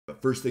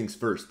But first things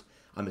first,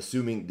 I'm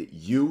assuming that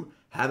you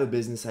have a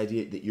business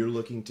idea that you're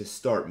looking to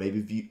start.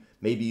 Maybe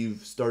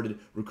you've started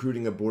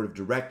recruiting a board of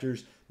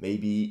directors.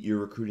 Maybe you're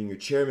recruiting your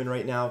chairman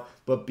right now.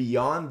 But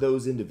beyond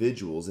those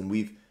individuals, and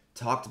we've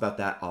talked about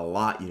that a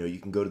lot. You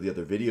can go to the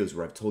other videos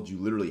where I've told you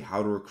literally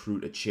how to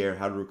recruit a chair,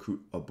 how to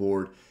recruit a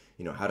board,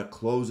 how to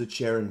close a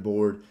chair and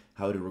board,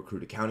 how to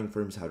recruit accounting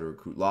firms, how to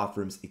recruit law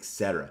firms,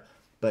 etc.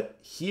 But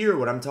here,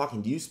 what I'm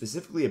talking to you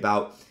specifically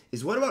about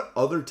is, what about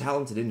other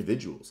talented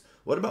individuals?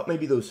 What about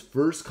maybe those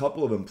first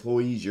couple of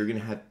employees you're going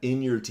to have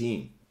in your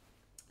team,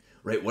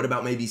 right? What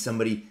about maybe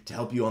somebody to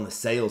help you on the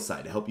sales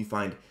side, to help you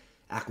find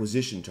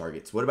acquisition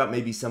targets? What about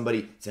maybe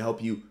somebody to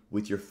help you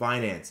with your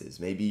finances,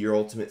 maybe your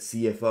ultimate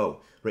CFO,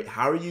 right?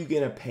 How are you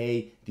going to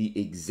pay the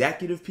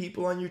executive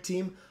people on your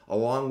team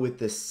along with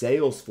the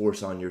sales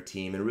force on your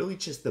team, and really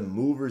just the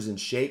movers and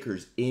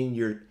shakers in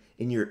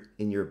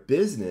your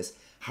business?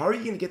 How are you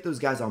going to get those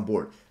guys on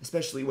board,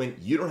 especially when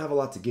you don't have a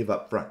lot to give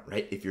up front,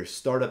 right? If you're a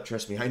startup,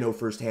 trust me, I know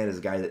firsthand as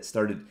a guy that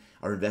started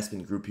our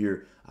investment group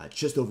here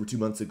just over 2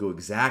 months ago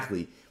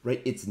exactly,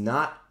 right? It's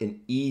not an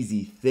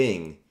easy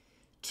thing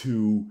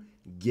to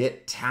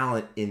get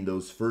talent in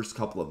those first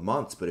couple of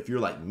months. But if you're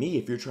like me,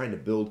 if you're trying to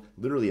build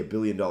literally $1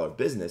 billion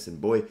business, and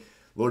boy,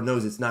 Lord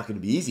knows it's not going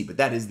to be easy, but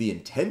that is the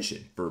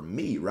intention for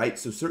me, right?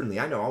 So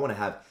certainly I know I want to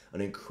have an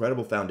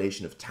incredible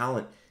foundation of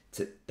talent,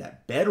 to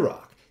that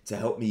bedrock, to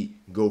help me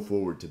go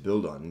forward to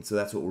build on. And so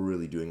that's what we're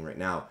really doing right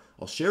now.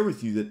 I'll share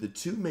with you that the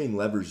two main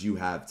levers you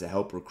have to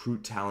help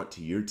recruit talent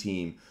to your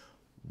team,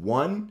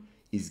 one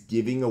is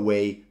giving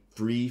away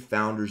free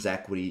founders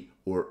equity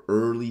or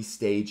early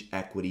stage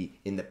equity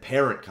in the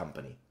parent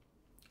company,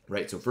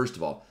 right? So first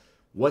of all,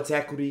 what's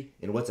equity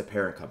and what's a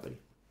parent company?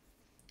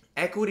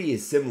 Equity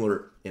is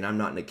similar, and I'm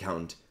not an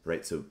accountant,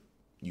 right? So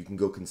you can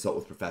go consult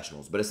with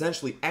professionals, but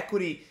essentially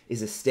equity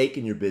is a stake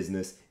in your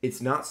business.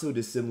 It's not so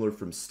dissimilar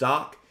from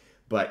stock.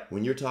 But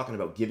when you're talking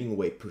about giving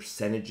away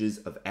percentages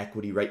of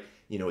equity, right?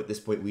 At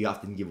this point, we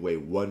often give away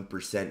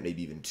 1%,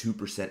 maybe even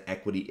 2%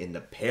 equity in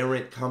the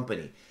parent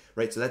company,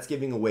 right? So that's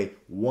giving away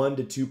 1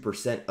 to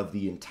 2% of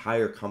the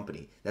entire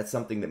company. That's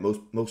something that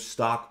most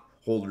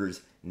stockholders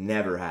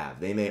never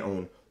have. They may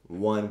own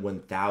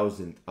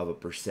 1/1000th of a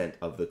percent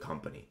of the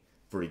company,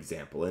 for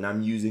example. And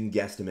I'm using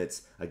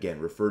guesstimates. Again,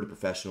 refer to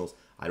professionals.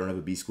 I don't have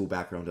a B school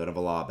background, don't have a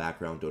law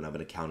background, don't have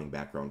an accounting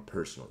background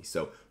personally.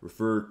 So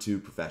refer to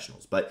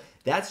professionals. But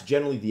that's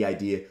generally the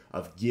idea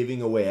of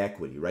giving away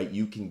equity, right?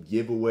 You can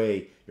give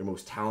away your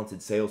most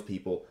talented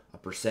salespeople a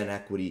percent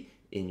equity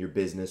in your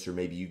business, or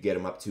maybe you get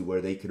them up to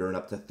where they could earn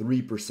up to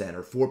 3%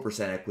 or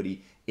 4%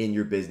 equity in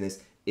your business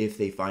if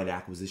they find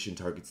acquisition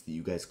targets that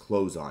you guys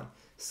close on.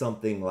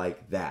 Something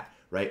like that,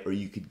 right? Or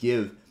you could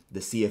give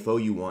the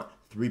CFO you want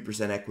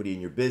 3% equity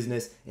in your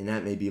business, and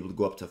that may be able to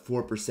go up to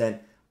 4%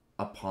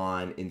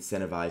 upon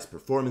incentivized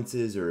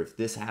performances, or if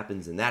this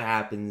happens and that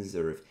happens,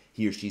 or if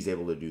he or she's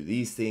able to do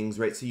these things,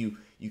 right? So you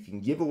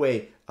can give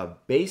away a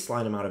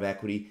baseline amount of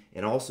equity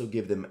and also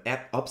give them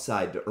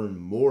upside to earn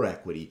more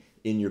equity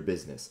in your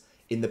business.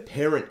 In the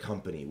parent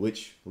company,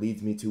 which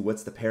leads me to,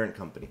 what's the parent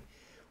company?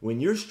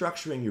 When you're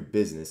structuring your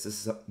business,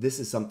 this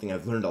is something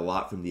I've learned a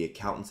lot from the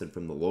accountants and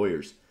from the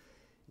lawyers.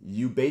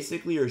 You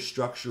basically are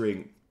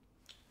structuring,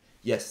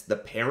 yes, the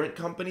parent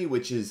company,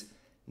 which is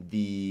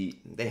they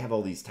have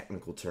all these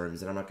technical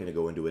terms, and I'm not going to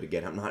go into it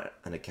again. I'm not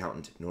an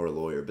accountant nor a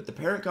lawyer, but the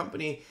parent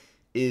company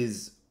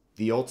is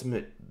the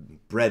ultimate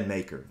bread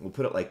maker. We'll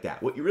put it like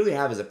that. What you really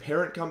have is a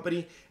parent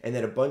company and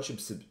then a bunch of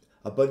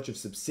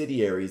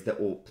subsidiaries that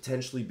will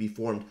potentially be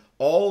formed,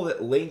 all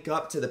that link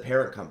up to the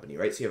parent company,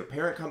 right? So you have a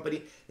parent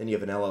company, then you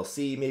have an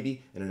LLC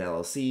maybe, and an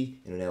LLC,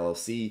 and an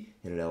LLC,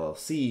 and an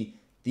LLC.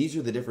 These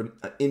are the different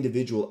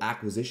individual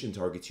acquisition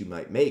targets you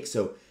might make.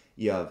 So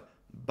you have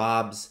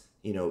Bob's,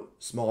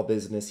 small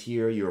business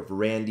here. You have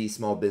Randy,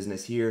 small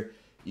business here.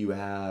 You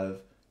have,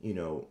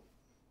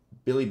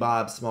 Billy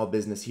Bob's small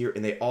business here,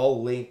 and they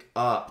all link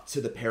up to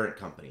the parent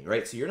company,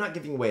 right? So you're not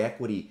giving away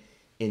equity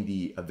in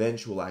the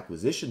eventual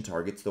acquisition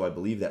targets, though I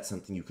believe that's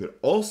something you could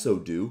also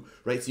do,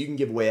 right? So you can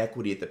give away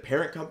equity at the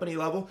parent company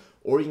level,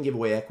 or you can give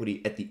away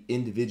equity at the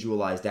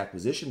individualized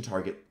acquisition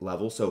target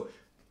level. So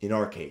in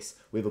our case,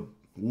 we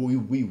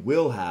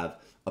will have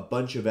a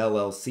bunch of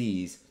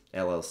LLCs,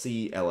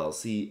 LLC,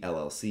 LLC,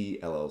 LLC,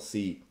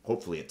 LLC,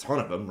 hopefully a ton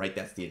of them, right?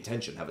 That's the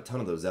intention, have a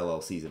ton of those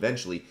LLCs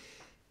eventually.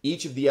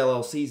 Each of the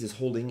LLCs is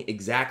holding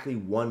exactly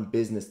one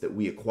business that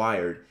we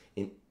acquired,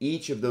 and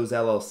each of those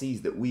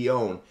LLCs that we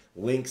own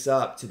links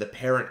up to the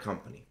parent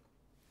company.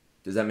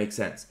 Does that make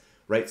sense?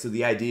 Right? So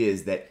the idea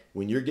is that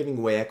when you're giving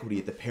away equity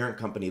at the parent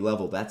company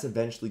level, that's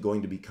eventually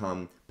going to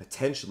become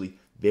potentially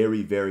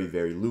very, very,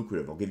 very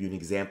lucrative. I'll give you an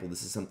example.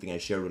 This is something I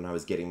shared when I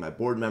was getting my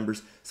board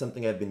members,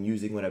 something I've been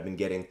using when I've been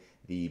getting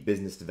the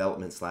business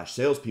development /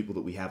 salespeople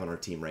that we have on our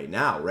team right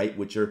now, right?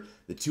 Which are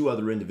the 2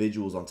 other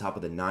individuals on top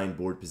of the 9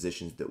 board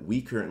positions that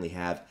we currently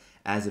have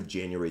as of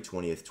January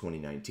 20th,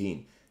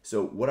 2019.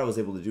 So what I was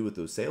able to do with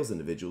those sales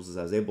individuals is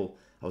I was able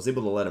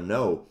to let them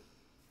know,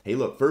 hey,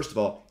 look, first of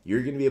all,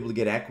 you're going to be able to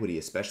get equity,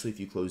 especially if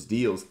you close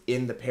deals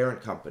in the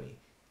parent company.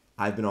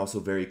 I've been also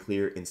very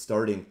clear in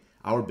starting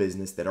our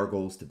business that our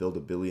goal is to build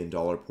 $1 billion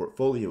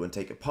portfolio and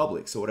take it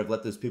public. So what I've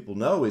let those people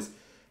know is,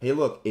 hey,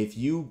 look, if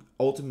you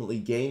ultimately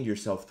gained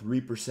yourself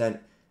 3%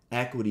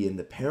 equity in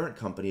the parent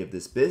company of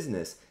this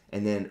business,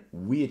 and then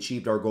we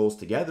achieved our goals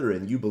together,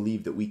 and you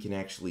believe that we can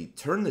actually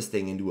turn this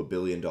thing into $1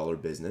 billion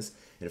business.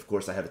 And of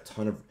course, I have a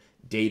ton of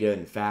data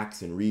and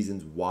facts and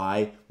reasons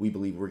why we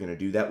believe we're going to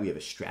do that. We have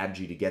a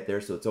strategy to get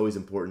there. So it's always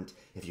important,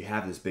 if you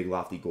have this big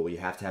lofty goal, you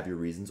have to have your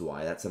reasons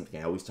why. That's something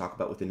I always talk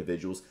about with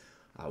individuals.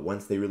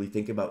 Once they really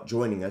think about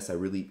joining us, I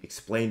really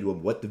explain to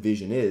them what the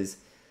vision is,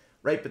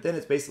 right? But then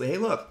it's basically, hey,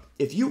 look,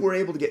 if you were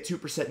able to get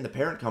 2% in the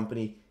parent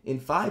company, in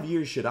 5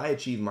 years, should I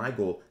achieve my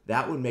goal,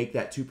 that would make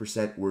that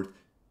 2% worth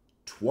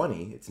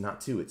 20, it's not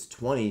 2, it's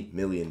 $20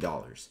 million,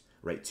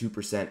 right?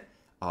 2%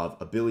 of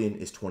 $1 billion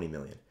is 20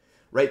 million,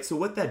 right? So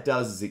what that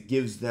does is it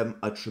gives them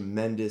a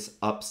tremendous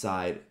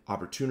upside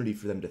opportunity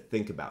for them to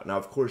think about. Now,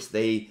 of course,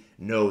 they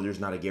know there's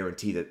not a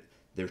guarantee that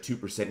their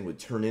 2% would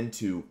turn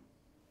into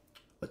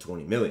a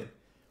 20 million,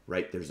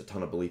 right? There's a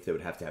ton of belief they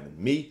would have to have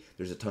in me.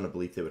 There's a ton of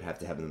belief they would have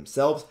to have in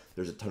themselves.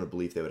 There's a ton of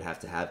belief they would have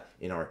to have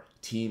in our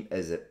team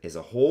as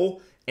a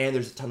whole. And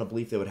there's a ton of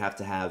belief they would have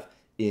to have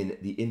in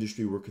the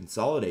industry we're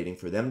consolidating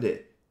for them to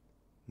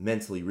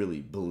mentally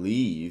really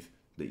believe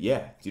that,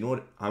 yeah, do you know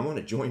what? I want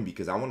to join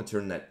because I want to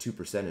turn that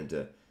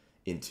 2%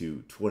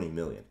 into 20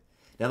 million.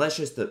 Now, that's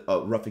just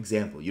a rough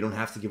example. You don't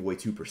have to give away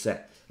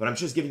 2%, but I'm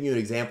just giving you an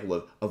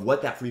example of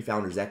what that free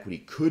founders equity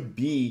could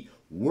be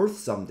worth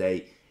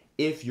someday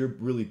if you're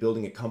really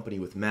building a company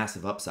with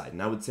massive upside.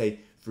 And I would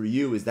say for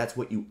you is that's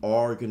what you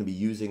are going to be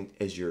using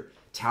as your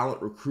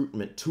talent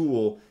recruitment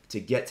tool to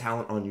get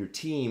talent on your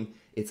team.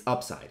 It's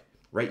upside,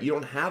 right? You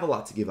don't have a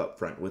lot to give up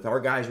front. With our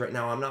guys right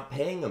now, I'm not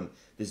paying them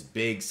this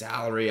big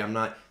salary.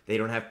 They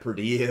don't have per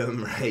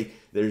diem, right?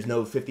 There's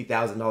no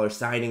 $50,000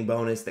 signing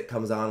bonus that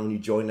comes on when you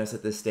join us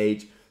at this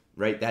stage,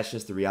 right? That's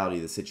just the reality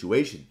of the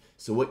situation.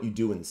 So what you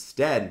do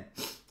instead,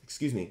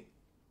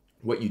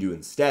 what you do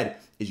instead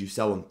is you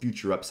sell them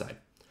future upside.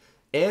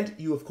 And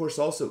you, of course,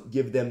 also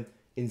give them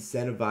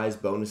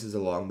incentivized bonuses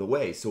along the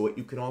way. So what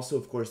you can also,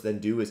 of course, then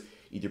do is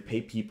either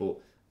pay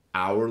people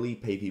hourly,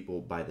 pay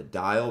people by the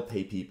dial,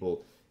 pay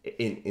people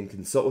and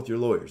consult with your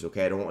lawyers.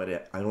 Okay, I don't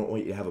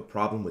want you to have a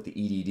problem with the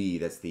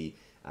EDD. That's the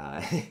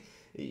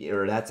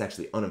or that's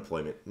actually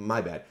unemployment.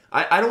 My bad.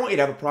 I don't want you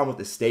to have a problem with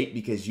the state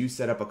because you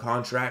set up a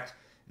contract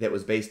that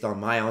was based on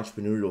my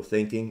entrepreneurial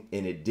thinking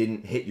and it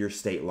didn't hit your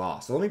state law.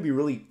 So let me be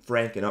really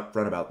frank and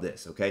upfront about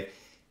this. Okay.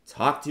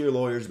 Talk to your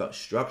lawyers about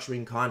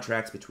structuring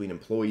contracts between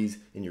employees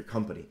in your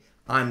company.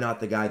 I'm not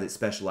the guy that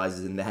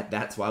specializes in that.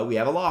 That's why we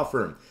have a law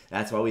firm.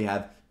 That's why we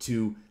have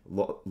two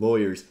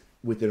lawyers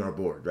within our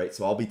board, right?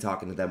 So I'll be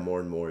talking to them more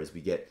and more as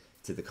we get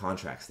to the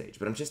contract stage.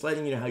 But I'm just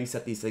letting you know how you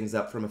set these things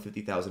up from a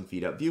 50,000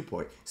 feet up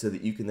viewpoint so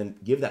that you can then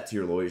give that to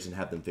your lawyers and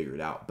have them figure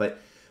it out. But,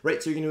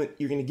 right, so you're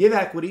going to give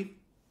equity,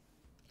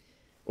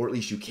 or at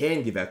least you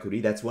can give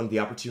equity. That's one of the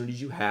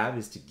opportunities you have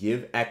is to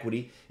give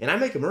equity. And I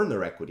make them earn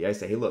their equity. I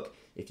say, hey, look,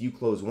 if you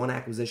close one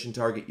acquisition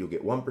target, you'll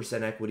get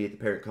 1% equity at the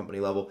parent company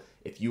level.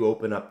 If you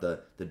open up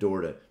the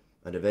door to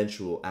an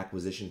eventual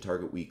acquisition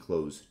target, we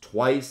close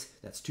twice.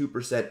 That's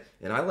 2%.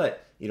 And I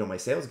let, my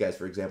sales guys,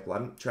 for example,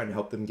 I'm trying to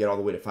help them get all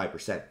the way to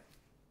 5%,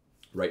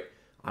 right?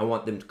 I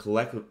want them to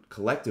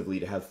collectively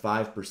to have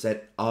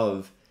 5%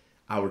 of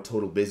our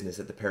total business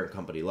at the parent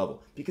company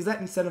level because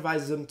that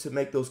incentivizes them to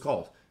make those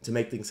calls, to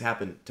make things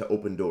happen, to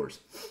open doors.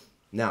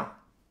 Now,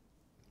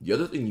 the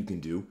other thing you can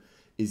do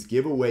is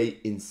give away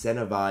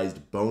incentivized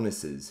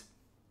bonuses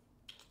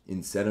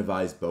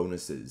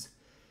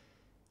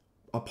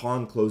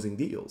upon closing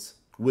deals,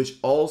 which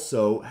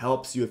also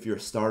helps you if you're a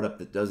startup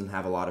that doesn't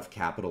have a lot of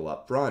capital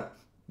up front.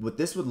 What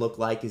this would look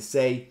like is,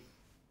 say,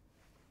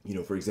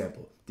 for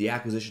example, the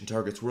acquisition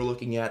targets we're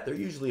looking at, they're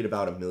usually at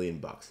about $1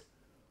 million.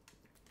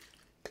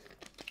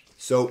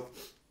 So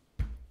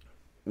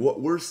what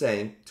we're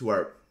saying to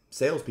our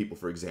salespeople,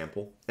 for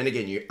example, and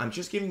again, I'm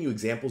just giving you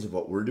examples of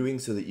what we're doing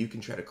so that you can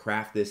try to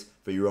craft this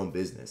for your own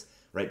business,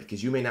 right?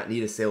 Because you may not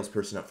need a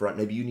salesperson up front.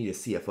 Maybe you need a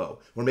CFO,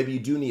 or maybe you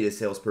do need a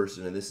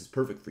salesperson and this is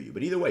perfect for you.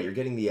 But either way, you're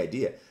getting the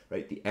idea,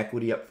 right? The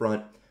equity up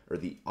front, or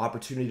the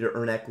opportunity to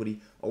earn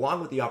equity, along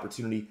with the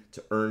opportunity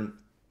to earn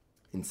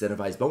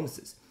incentivized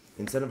bonuses.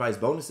 Incentivized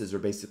bonuses are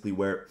basically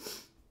where,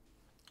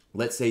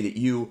 let's say that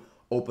you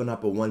open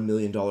up a $1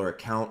 million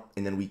account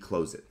and then we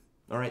close it.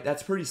 All right,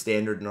 that's pretty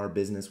standard in our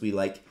business. We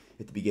like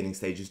at the beginning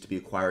stages to be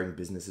acquiring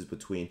businesses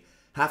between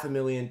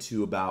 $500,000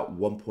 to about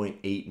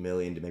 1.8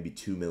 million to maybe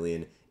 2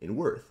 million in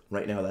worth.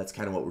 Right now, that's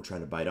kind of what we're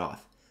trying to bite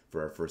off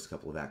for our first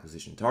couple of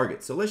acquisition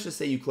targets. So let's just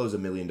say you close $1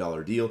 million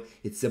deal.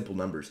 It's simple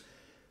numbers.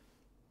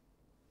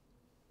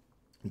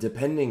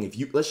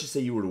 Let's just say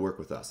you were to work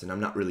with us, and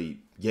I'm not really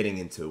getting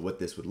into what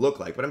this would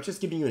look like, but I'm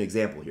just giving you an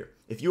example here.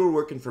 If you were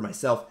working for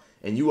myself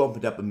and you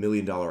opened up $1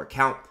 million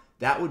account,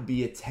 that would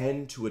be a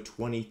 $10,000 to a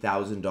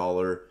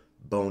 $20,000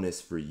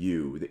 bonus for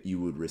you that you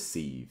would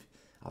receive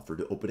for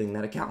opening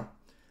that account.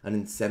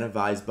 An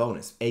incentivized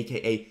bonus,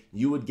 aka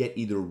you would get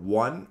either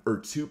 1 or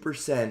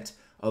 2%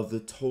 of the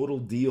total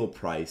deal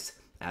price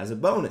as a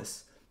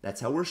bonus.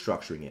 That's how we're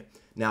structuring it.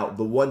 Now,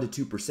 the 1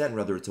 to 2%,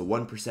 whether it's a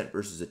 1%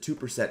 versus a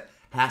 2%,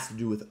 has to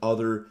do with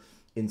other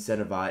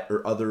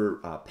other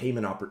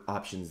payment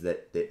options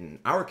that in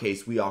our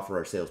case we offer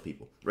our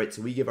salespeople, right?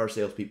 So we give our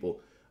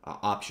salespeople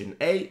option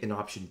A and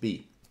option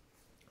B.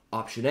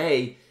 Option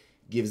A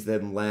gives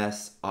them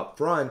less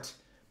upfront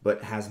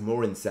but has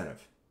more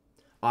incentive.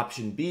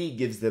 Option B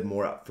gives them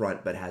more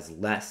upfront but has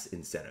less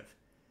incentive,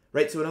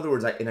 right? So in other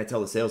words, I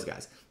tell the sales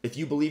guys, if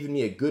you believe in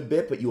me a good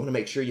bit but you want to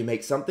make sure you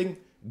make something,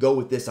 go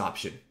with this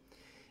option.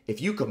 If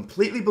you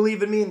completely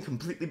believe in me and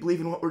completely believe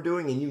in what we're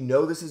doing and you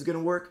know this is going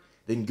to work,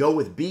 then go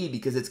with B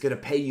because it's going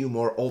to pay you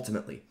more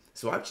ultimately.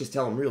 So I just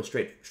tell them real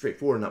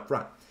straightforward and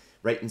upfront,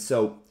 right? And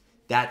so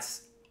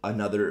that's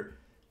another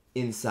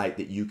insight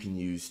that you can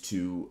use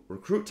to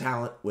recruit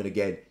talent when,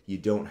 again, you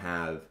don't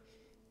have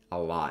a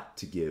lot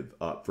to give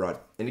up front.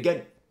 And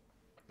again,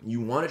 you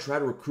want to try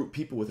to recruit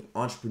people with an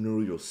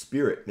entrepreneurial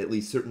spirit. At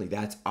least certainly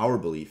that's our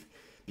belief,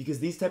 because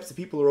these types of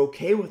people are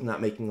okay with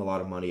not making a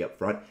lot of money up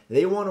front.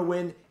 They want to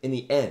win in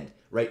the end,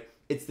 right?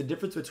 It's the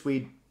difference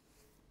between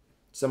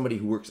somebody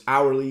who works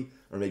hourly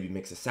or maybe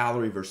makes a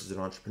salary versus an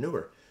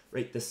entrepreneur,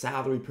 right? The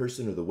salary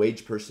person or the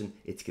wage person,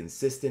 it's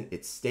consistent,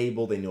 it's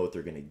stable, they know what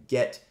they're going to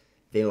get.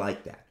 They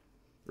like that,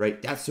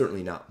 right? That's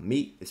certainly not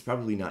me. It's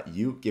probably not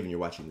you, given you're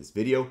watching this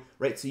video,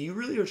 right? So you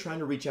really are trying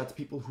to reach out to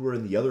people who are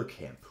in the other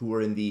camp, who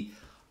are in the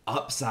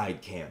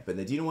upside camp. And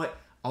then, do you know what?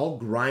 I'll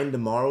grind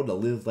tomorrow to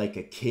live like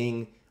a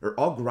king, or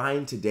I'll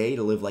grind today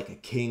to live like a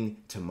king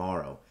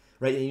tomorrow,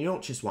 right? And you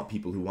don't just want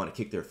people who want to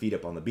kick their feet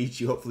up on the beach.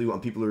 You hopefully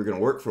want people who are going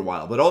to work for a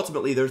while. But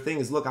ultimately, their thing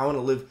is, look, I want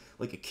to live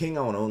like a king.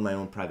 I want to own my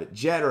own private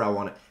jet, or I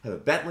want to have a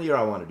Bentley, or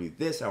I want to do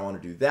this, or I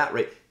want to do that,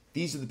 right?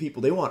 These are the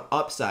people, they want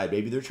upside,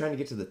 baby. They're trying to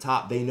get to the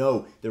top. They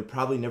know they're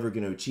probably never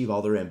going to achieve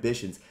all their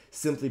ambitions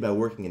simply by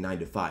working a 9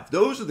 to 5.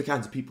 Those are the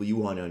kinds of people you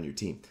want on your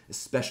team,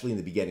 especially in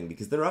the beginning,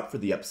 because they're up for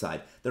the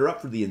upside. They're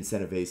up for the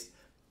incentivized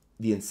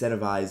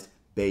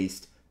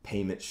based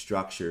payment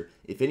structure.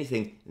 If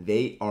anything,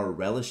 they are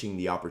relishing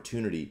the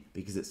opportunity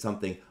because it's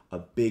something a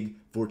big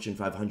Fortune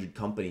 500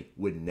 company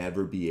would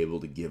never be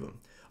able to give them.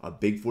 A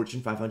big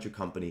Fortune 500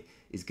 company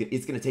it's going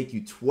to take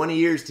you 20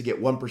 years to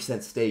get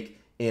 1% stake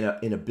in a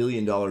 $1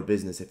 billion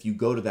business if you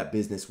go to that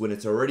business when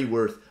it's already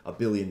worth $1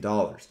 billion.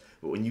 But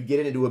when you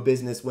get into a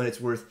business when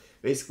it's worth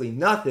basically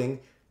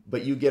nothing,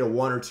 but you get a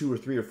 1 or 2 or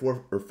 3 or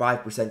 4 or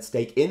 5%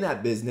 stake in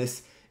that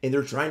business, and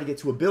they're trying to get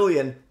to $1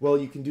 billion, well,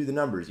 you can do the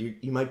numbers.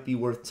 You might be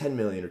worth $10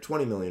 million or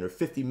 $20 million or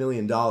 $50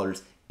 million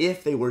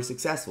if they were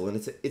successful. And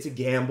it's a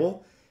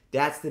gamble.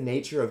 That's the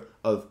nature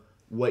of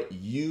what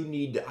you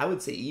need to, I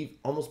would say,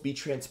 almost be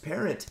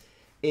transparent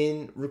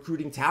in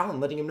recruiting talent,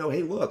 letting them know,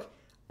 hey, look,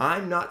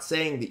 I'm not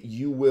saying that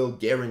you will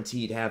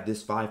guaranteed have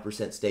this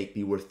 5% stake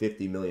be worth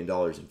 $50 million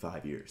in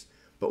 5 years.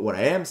 But what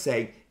I am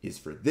saying is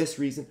for this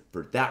reason,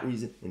 for that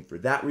reason, and for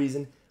that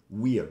reason,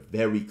 we are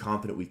very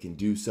confident we can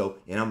do so,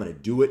 and I'm going to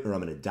do it or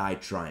I'm going to die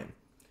trying.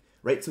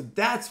 Right? So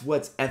that's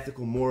what's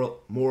ethical,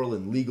 moral,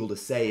 and legal to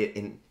say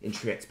and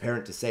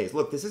transparent to say is,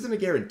 look, this isn't a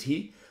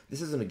guarantee.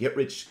 This isn't a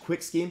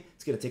get-rich-quick scheme.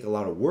 It's going to take a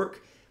lot of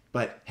work.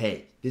 But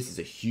hey, this is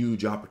a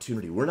huge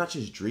opportunity. We're not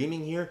just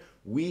dreaming here.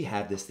 We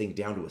have this thing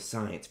down to a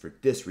science for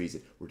this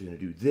reason. We're going to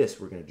do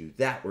this. We're going to do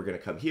that. We're going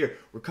to come here.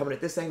 We're coming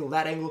at this angle,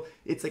 that angle.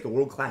 It's like a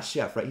world-class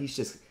chef, right? He's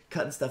just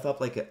cutting stuff up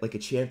like a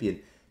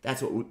champion.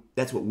 That's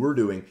what we're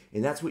doing,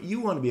 and that's what you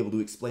want to be able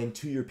to explain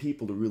to your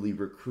people to really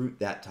recruit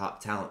that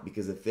top talent.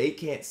 Because if they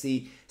can't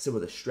see some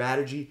of the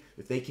strategy,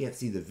 if they can't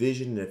see the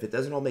vision, and if it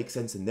doesn't all make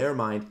sense in their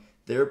mind,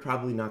 they're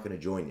probably not going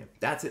to join you.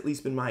 That's at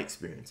least been my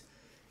experience.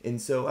 And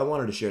so I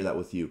wanted to share that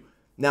with you.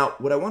 Now,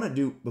 what I want to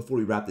do before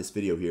we wrap this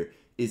video here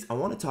is I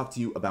want to talk to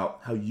you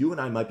about how you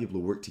and I might be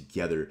able to work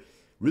together.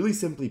 Really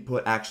simply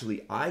put,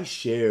 actually, I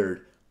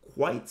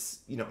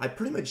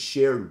pretty much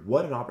shared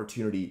what an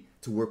opportunity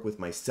to work with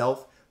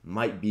myself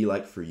might be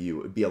like for you.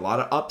 It would be a lot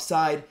of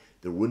upside.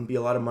 There wouldn't be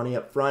a lot of money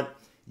up front.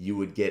 You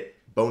would get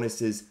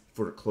bonuses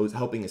for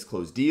helping us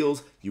close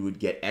deals. You would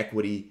get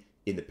equity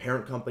in the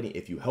parent company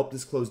if you helped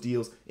us close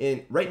deals.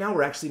 And right now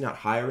we're actually not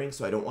hiring,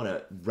 so I don't want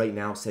to right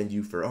now send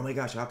you for, oh my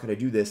gosh, how could I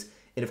do this?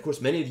 And of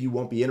course, many of you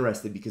won't be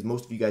interested because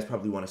most of you guys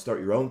probably want to start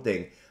your own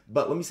thing.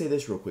 But let me say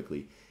this real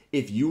quickly.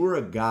 If you were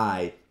a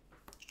guy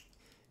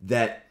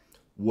that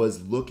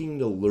was looking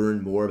to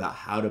learn more about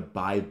how to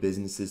buy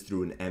businesses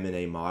through an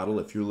M&A model,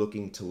 if you're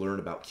looking to learn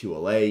about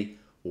QLA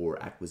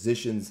or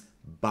acquisitions,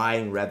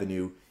 buying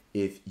revenue,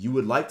 if you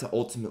would like to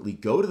ultimately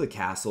go to the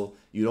castle,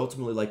 you'd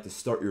ultimately like to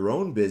start your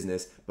own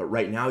business, but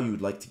right now you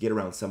would like to get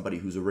around somebody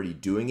who's already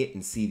doing it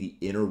and see the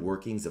inner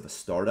workings of a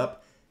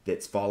startup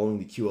that's following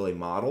the QLA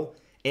model,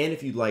 and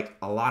if you'd like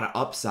a lot of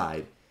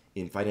upside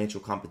in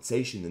financial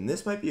compensation, then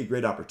this might be a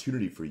great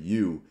opportunity for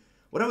you.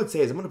 What I would say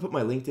is I'm going to put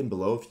my LinkedIn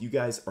below. If you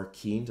guys are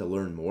keen to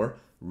learn more,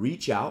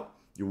 reach out.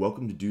 You're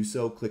welcome to do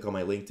so. Click on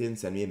my LinkedIn,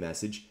 send me a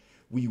message.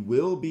 We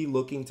will be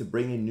looking to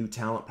bring in new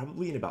talent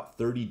probably in about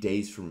 30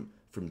 days from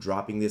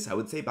dropping this. I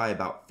would say by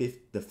about the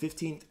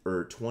 15th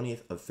or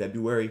 20th of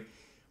February,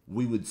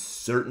 we would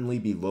certainly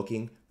be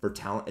looking for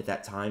talent at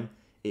that time.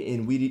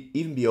 And we'd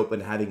even be open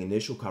to having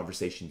initial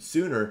conversations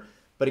sooner.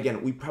 But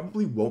again, we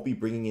probably won't be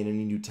bringing in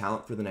any new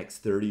talent for the next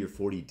 30 or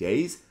 40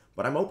 days,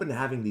 but I'm open to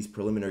having these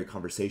preliminary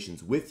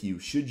conversations with you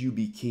should you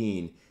be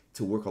keen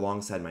to work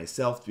alongside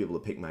myself, to be able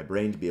to pick my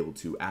brain, to be able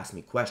to ask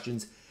me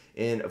questions,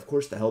 and of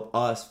course to help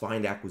us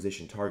find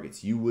acquisition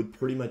targets. You would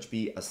pretty much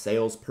be a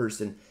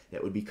salesperson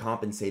that would be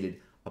compensated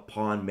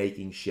upon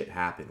making shit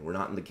happen. We're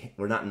not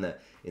in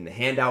the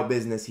handout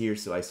business here,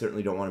 so I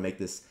certainly don't want to make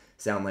this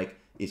sound like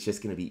it's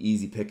just going to be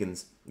easy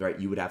pickings, right?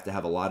 You would have to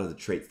have a lot of the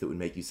traits that would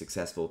make you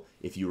successful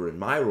if you were in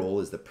my role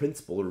as the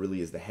principal or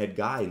really as the head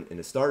guy in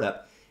a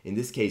startup. In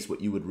this case,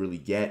 what you would really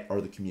get are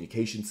the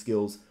communication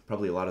skills,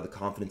 probably a lot of the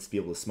confidence to be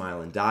able to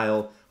smile and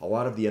dial, a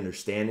lot of the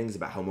understandings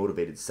about how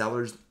motivated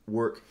sellers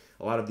work,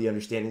 a lot of the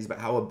understandings about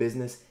how a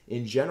business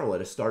in general at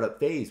a startup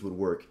phase would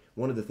work.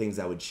 One of the things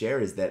I would share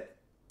is that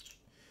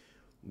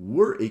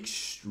we're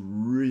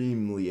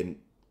extremely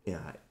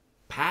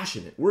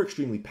passionate. We're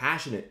extremely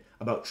passionate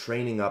about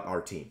training up our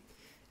team.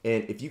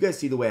 And if you guys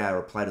see the way I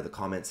reply to the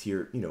comments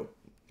here,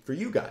 for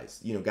you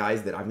guys,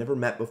 guys that I've never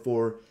met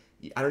before,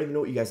 I don't even know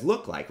what you guys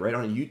look like, right?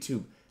 On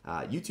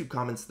YouTube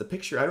comments, the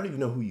picture, I don't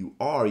even know who you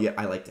are, yet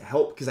I like to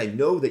help because I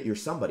know that you're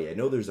somebody. I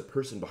know there's a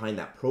person behind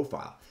that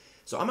profile.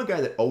 So I'm a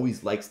guy that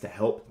always likes to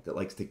help, that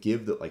likes to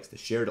give, that likes to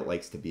share, that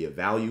likes to be of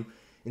value.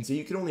 And so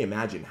you can only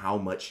imagine how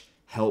much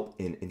help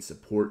and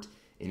support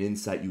and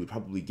insight you would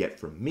probably get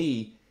from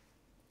me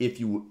if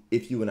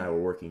you and I were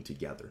working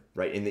together,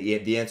 right? And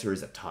the answer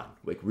is a ton.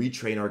 Like, we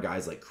train our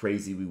guys like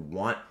crazy. We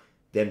want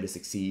them to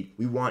succeed.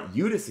 We want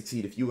you to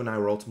succeed if you and I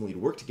were ultimately to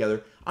work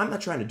together. I'm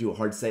not trying to do a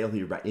hard sale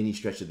here by any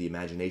stretch of the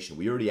imagination.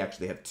 We already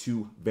actually have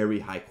 2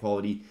 very high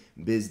quality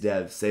biz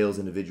dev sales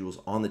individuals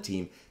on the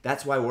team.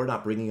 That's why we're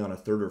not bringing on a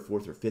 3rd or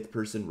 4th or 5th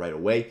person right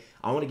away.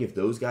 I want to give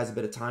those guys a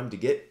bit of time to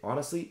get,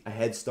 honestly, a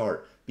head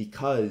start,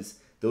 because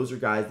those are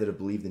guys that have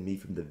believed in me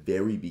from the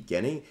very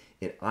beginning,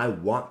 and I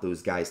want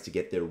those guys to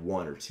get their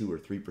 1 or 2 or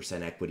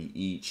 3% equity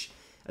each.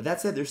 That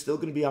said, there's still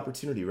going to be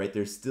opportunity, right?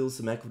 There's still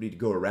some equity to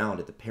go around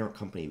at the parent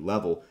company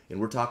level, and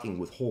we're talking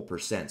with whole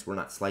percents. We're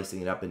not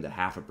slicing it up into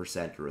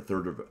 0.5% or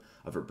 1/3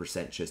 of a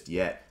percent just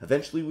yet.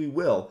 Eventually we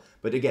will,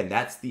 but again,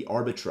 that's the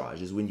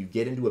arbitrage, is when you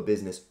get into a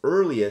business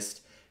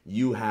earliest,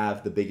 you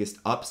have the biggest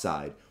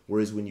upside,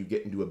 whereas when you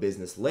get into a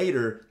business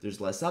later,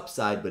 there's less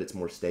upside, but it's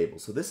more stable.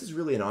 So this is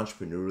really an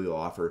entrepreneurial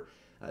offer.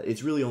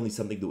 It's really only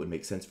something that would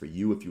make sense for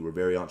you if you were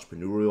very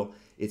entrepreneurial.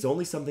 It's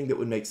only something that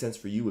would make sense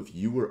for you if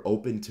you were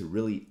open to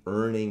really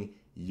earning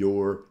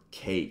your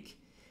cake.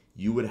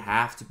 You would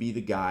have to be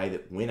the guy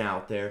that went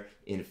out there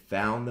and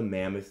found the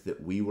mammoth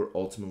that we were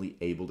ultimately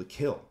able to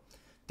kill.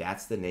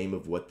 That's the name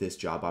of what this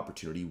job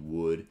opportunity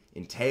would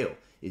entail,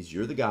 is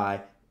you're the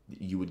guy.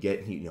 You would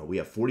get, we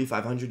have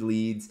 4,500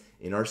 leads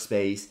in our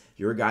space.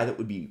 You're a guy that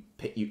would be,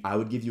 I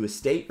would give you a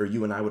state, or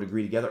you and I would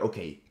agree together,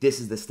 okay, this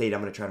is the state I'm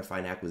going to try to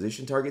find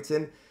acquisition targets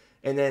in.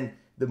 And then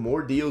the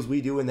more deals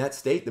we do in that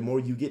state, the more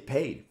you get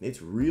paid.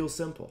 It's real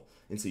simple.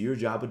 And so your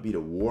job would be to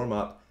warm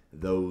up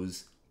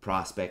those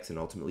prospects and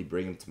ultimately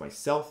bring them to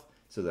myself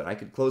so that I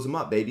could close them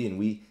up, baby.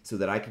 And so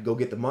that I could go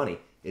get the money,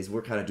 is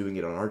we're kind of doing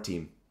it on our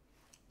team.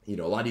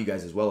 A lot of you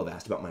guys as well have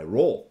asked about my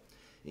role.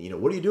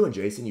 What are you doing,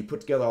 Jason? You put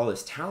together all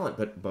this talent,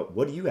 but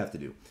what do you have to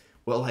do?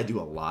 Well, I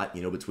do a lot,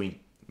 between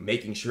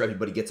making sure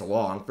everybody gets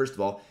along. First of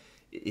all,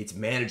 it's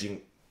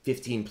managing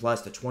 15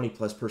 plus to 20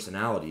 plus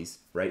personalities,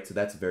 right? So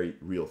that's a very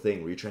real thing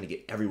where you're trying to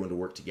get everyone to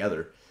work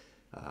together.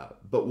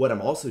 But what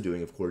I'm also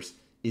doing, of course,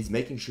 is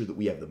making sure that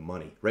we have the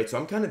money, right? So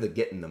I'm kind of the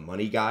getting the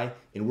money guy,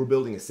 and we're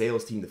building a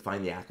sales team to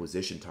find the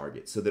acquisition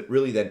target, so that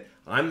really then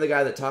I'm the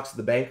guy that talks to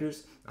the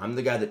bankers. I'm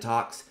the guy that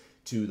talks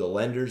to the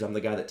lenders. I'm the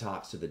guy that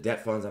talks to the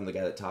debt funds. I'm the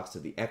guy that talks to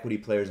the equity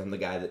players. I'm the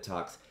guy that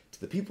talks to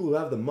the people who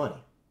have the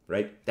money,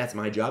 right? That's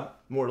my job,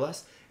 more or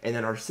less. And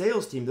then our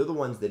sales team, they're the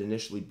ones that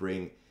initially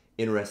bring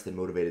interested,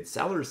 motivated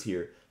sellers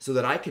here, so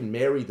that I can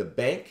marry the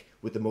bank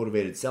with the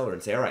motivated seller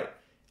and say, all right,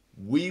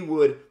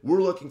 we're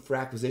looking for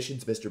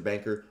acquisitions, Mr.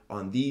 Banker,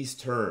 on these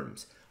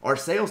terms. Our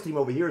sales team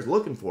over here is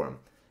looking for them.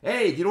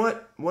 Hey, you know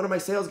what? One of my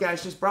sales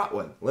guys just brought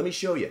one. Let me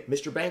show you.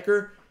 Mr.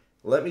 Banker,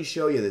 let me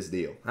show you this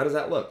deal. How does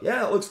that look?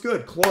 Yeah, it looks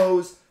good.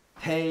 Close,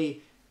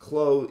 pay,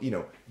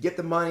 get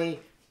the money,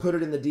 put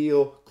it in the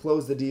deal,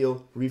 close the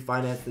deal,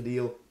 refinance the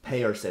deal,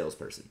 pay our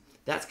salesperson.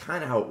 That's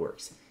kind of how it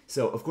works.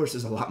 So, of course,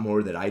 there's a lot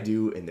more that I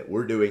do and that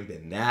we're doing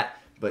than that,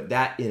 but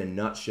that in a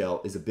nutshell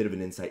is a bit of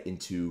an insight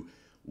into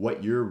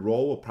what your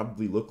role will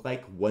probably look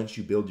like once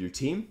you build your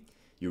team.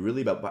 You're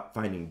really about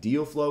finding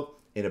deal flow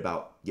and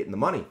about getting the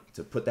money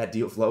to put that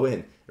deal flow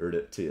in, or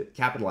to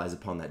capitalize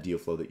upon that deal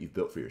flow that you've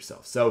built for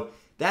yourself. So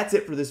that's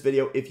it for this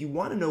video. If you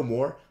want to know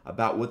more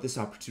about what this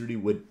opportunity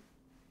what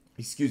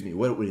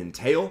it would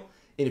entail,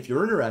 and if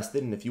you're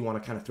interested, and if you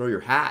want to kind of throw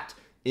your hat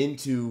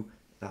into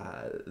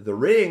the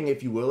ring,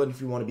 if you will, and if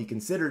you want to be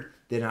considered,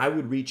 then I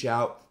would reach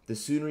out. The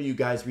sooner you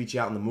guys reach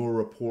out and the more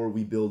rapport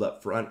we build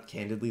up front,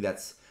 candidly,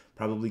 that's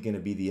probably going to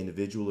be the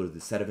individual or the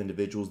set of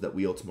individuals that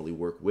we ultimately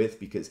work with,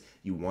 because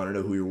you want to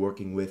know who you're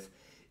working with.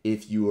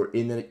 If you are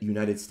in the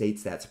United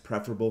States, that's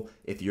preferable.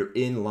 If you're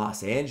in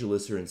Los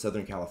Angeles or in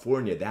Southern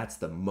California, that's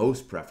the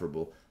most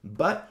preferable.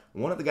 But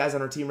one of the guys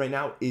on our team right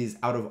now is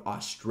out of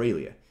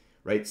Australia,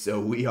 right? So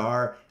we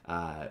are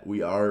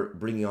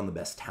bringing on the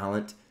best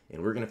talent,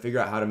 and we're going to figure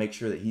out how to make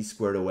sure that he's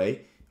squared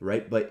away,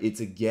 right? But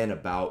it's again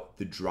about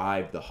the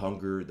drive, the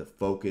hunger, the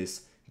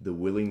focus, the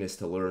willingness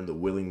to learn, the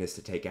willingness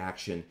to take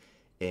action,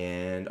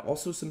 and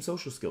also some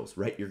social skills,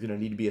 right? You're going to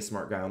need to be a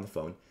smart guy on the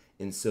phone.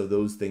 And so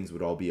those things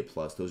would all be a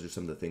plus. Those are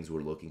some of the things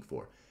we're looking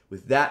for.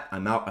 With that,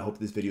 I'm out. I hope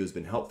this video has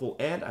been helpful,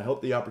 and I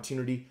hope the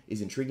opportunity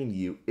is intriguing to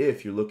you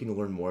if you're looking to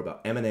learn more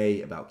about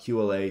M&A, about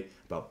QLA,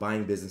 about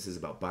buying businesses,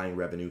 about buying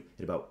revenue,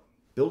 and about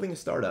building a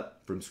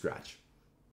startup from scratch.